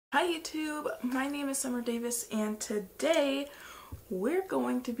Hi YouTube, my name is Summer Davis and today we're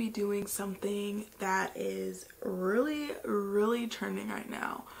going to be doing something that is really trending right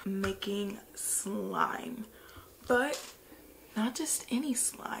now. Making slime. But not just any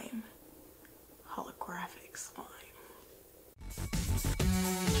slime. Holographic slime.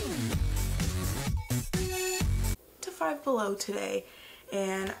 To Five Below today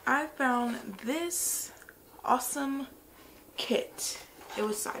and I found this awesome kit. It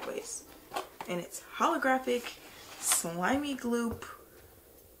was sideways and it's holographic slimy gloop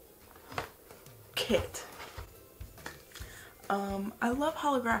kit. I love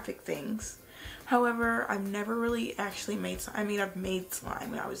holographic things. However, I've never really actually made slime. I mean, I've made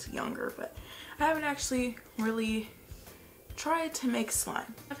slime when I was younger, but I haven't actually really tried to make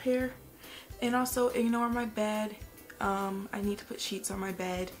slime. I have hair, and also ignore my bed. I need to put sheets on my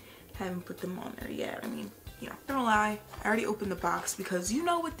bed. Haven't put them on there yet. I mean, you know, I'm not gonna lie, I already opened the box because you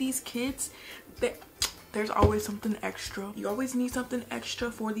know with these kids, there's always something extra. You always need something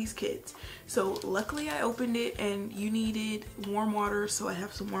extra for these kids. So luckily I opened it and you needed warm water, so I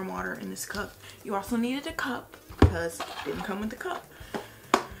have some warm water in this cup. You also needed a cup because it didn't come with the cup.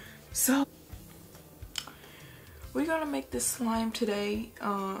 So we're gonna make this slime today.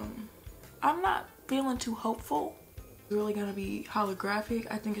 I'm not feeling too hopeful. It's really gonna be holographic.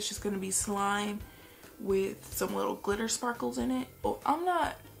 I think it's just gonna be slime with some little glitter sparkles in it. Well, I'm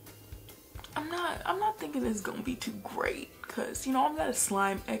not thinking it's gonna be too great because, you know, I'm not a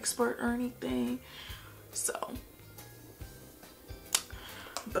slime expert or anything, so,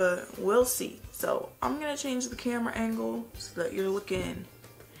 but we'll see. So I'm gonna change the camera angle so that you're looking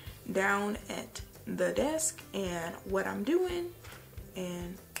down at the desk and what I'm doing,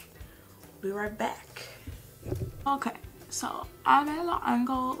 and be right back. Okay, so I made an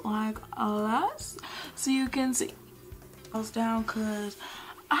angle like this so you can see. Goes down because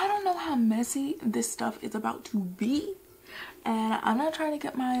I don't know how messy this stuff is about to be, and I'm not trying to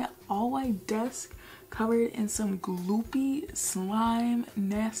get my all-white desk covered in some gloopy slime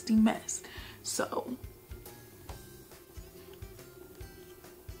nasty mess. So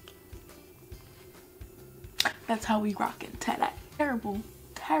that's how we rockin' today. Terrible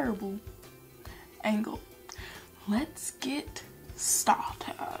angle. Let's get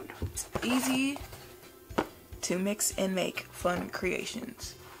started. It's easy to mix and make fun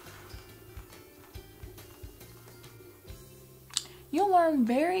creations. You'll learn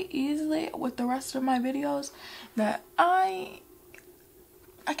very easily with the rest of my videos that I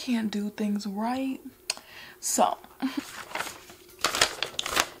can't do things right. So,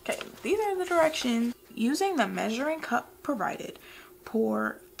 okay, these are the directions. Using the measuring cup provided,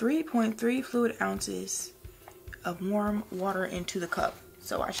 pour 3.3 fluid ounces of warm water into the cup.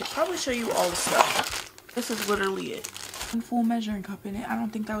 So I should probably show you all the stuff. This is literally it. One full measuring cup in it. I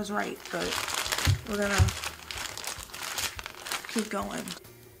don't think that was right, but we're gonna keep going.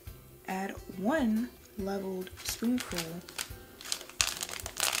 Add 1 leveled spoonful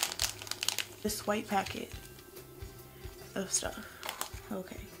this white packet of stuff.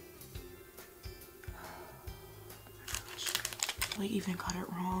 Okay. I even got it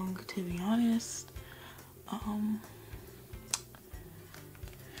wrong, to be honest.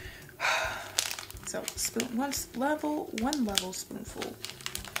 So one level spoonful.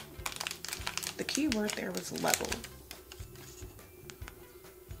 The key word there was level.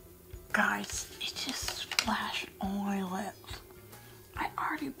 Guys, it just splashed on my lips. I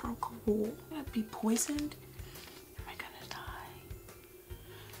already broke a rule. I'm gonna be poisoned. Am I gonna die?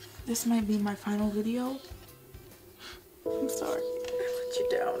 This might be my final video. I'm sorry. I let you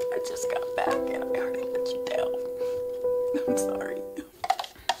down. I just got back and I already let you down. I'm sorry.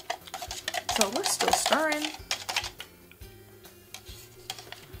 So we're still stirring.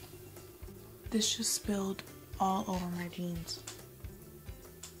 This just spilled all over my jeans.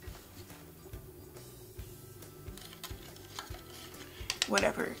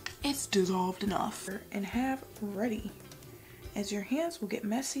 Whatever, it's dissolved enough. And have ready, as your hands will get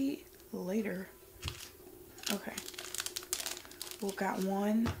messy later. Okay, we've got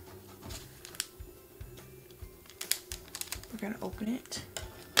one. We're gonna open it.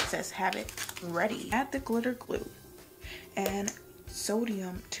 It says have it ready. Add the glitter glue and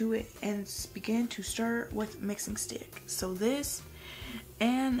sodium to it and begin to stir with mixing stick. So this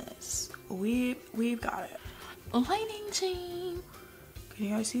and this, we've got it. Lighting team. Can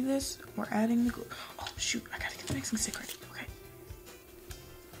you guys see this? We're adding the glue. Oh shoot, I gotta get the mixing stick ready. Okay.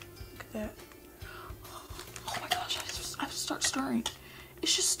 Look at that. Oh my gosh, I have to start stirring.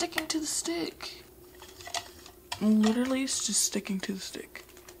 It's just sticking to the stick. Literally, it's just sticking to the stick.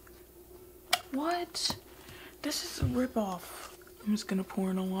 What? This is a ripoff. I'm just gonna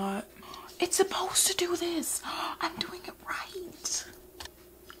pour in a lot. It's supposed to do this. I'm doing it right.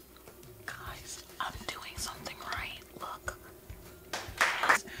 Guys, I'm doing something right. Look.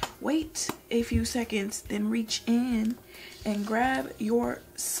 Wait a few seconds, then reach in and grab your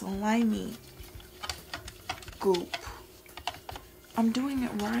slimy goop. I'm doing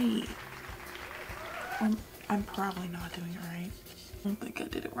it right. I'm probably not doing it right. I don't think I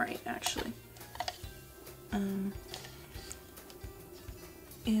did it right, actually.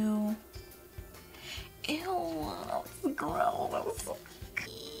 Ew. Ew, gross.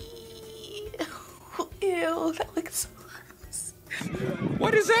 Ew, that looks so gross.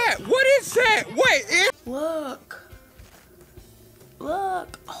 What is that? What is that? Wait, Look.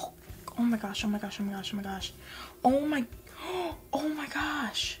 Look. Oh, oh my gosh, oh my gosh, oh my gosh, oh my gosh. Oh my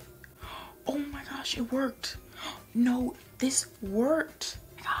gosh. Oh my gosh, it worked. No, this worked.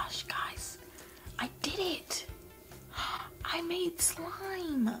 Oh my gosh, guys. I did it. I made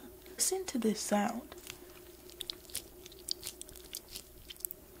slime. Listen to this sound.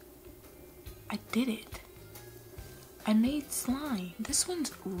 I did it. I made slime. This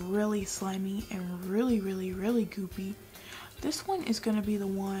one's really slimy and really goopy. This one is gonna be the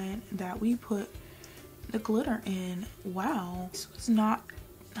one that we put the glitter in. Wow, this was not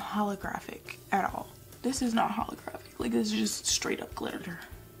holographic at all. This is not holographic. Like, this is just straight up glitter.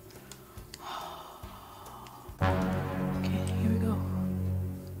 Okay, here we go.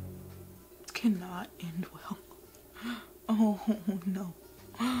 It cannot end well. Oh no.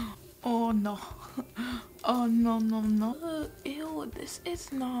 Oh no. Oh no. Ew, this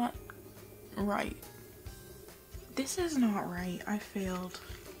is not right. This is not right. I failed.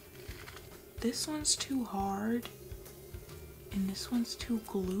 This one's too hard. And this one's too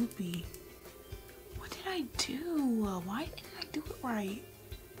gloopy. What did I do? Why didn't I do it right?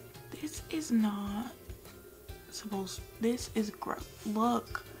 This is not supposed. This is gross.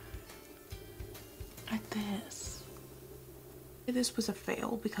 Look at this. This was a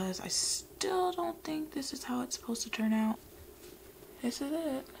fail because I still don't think this is how it's supposed to turn out. This is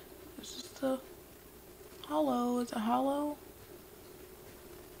it. This is the Holo. Is it Holo?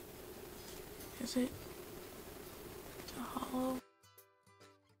 Is it? It's a Holo.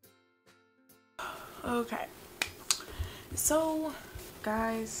 Okay. So,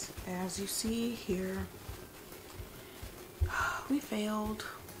 guys, as you see here, we failed.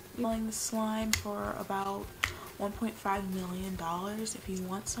 Selling the slime for about $1.5 million. If you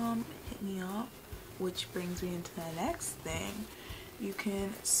want some, hit me up. Which brings me into the next thing. You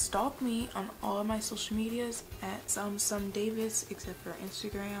can stalk me on all of my social medias at some Davis, except for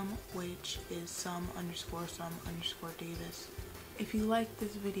Instagram, which is some_Davis. If you like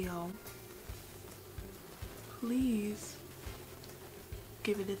this video, please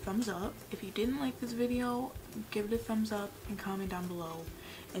give it a thumbs up. If you didn't like this video, give it a thumbs up and comment down below.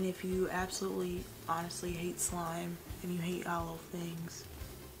 And if you absolutely, honestly hate slime and you hate hollow things,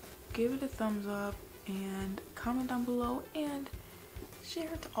 give it a thumbs up and comment down below and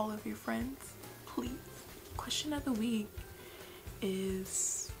share it to all of your friends, please. Question of the week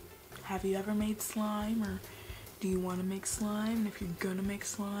is, have you ever made slime, or do you want to make slime? And if you're gonna make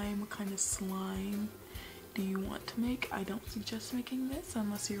slime, what kind of slime do you want to make? I don't suggest making this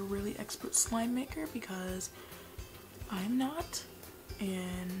unless you're a really expert slime maker, because I'm not,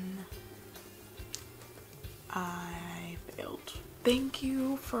 and I failed. Thank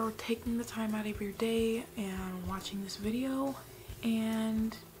you for taking the time out of your day and watching this video,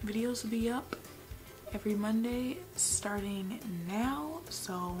 and videos will be up every Monday starting now,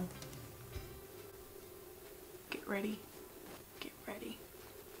 so get ready.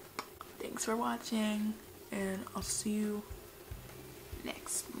 Thanks for watching, and I'll see you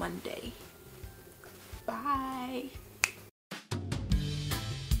next Monday. Bye.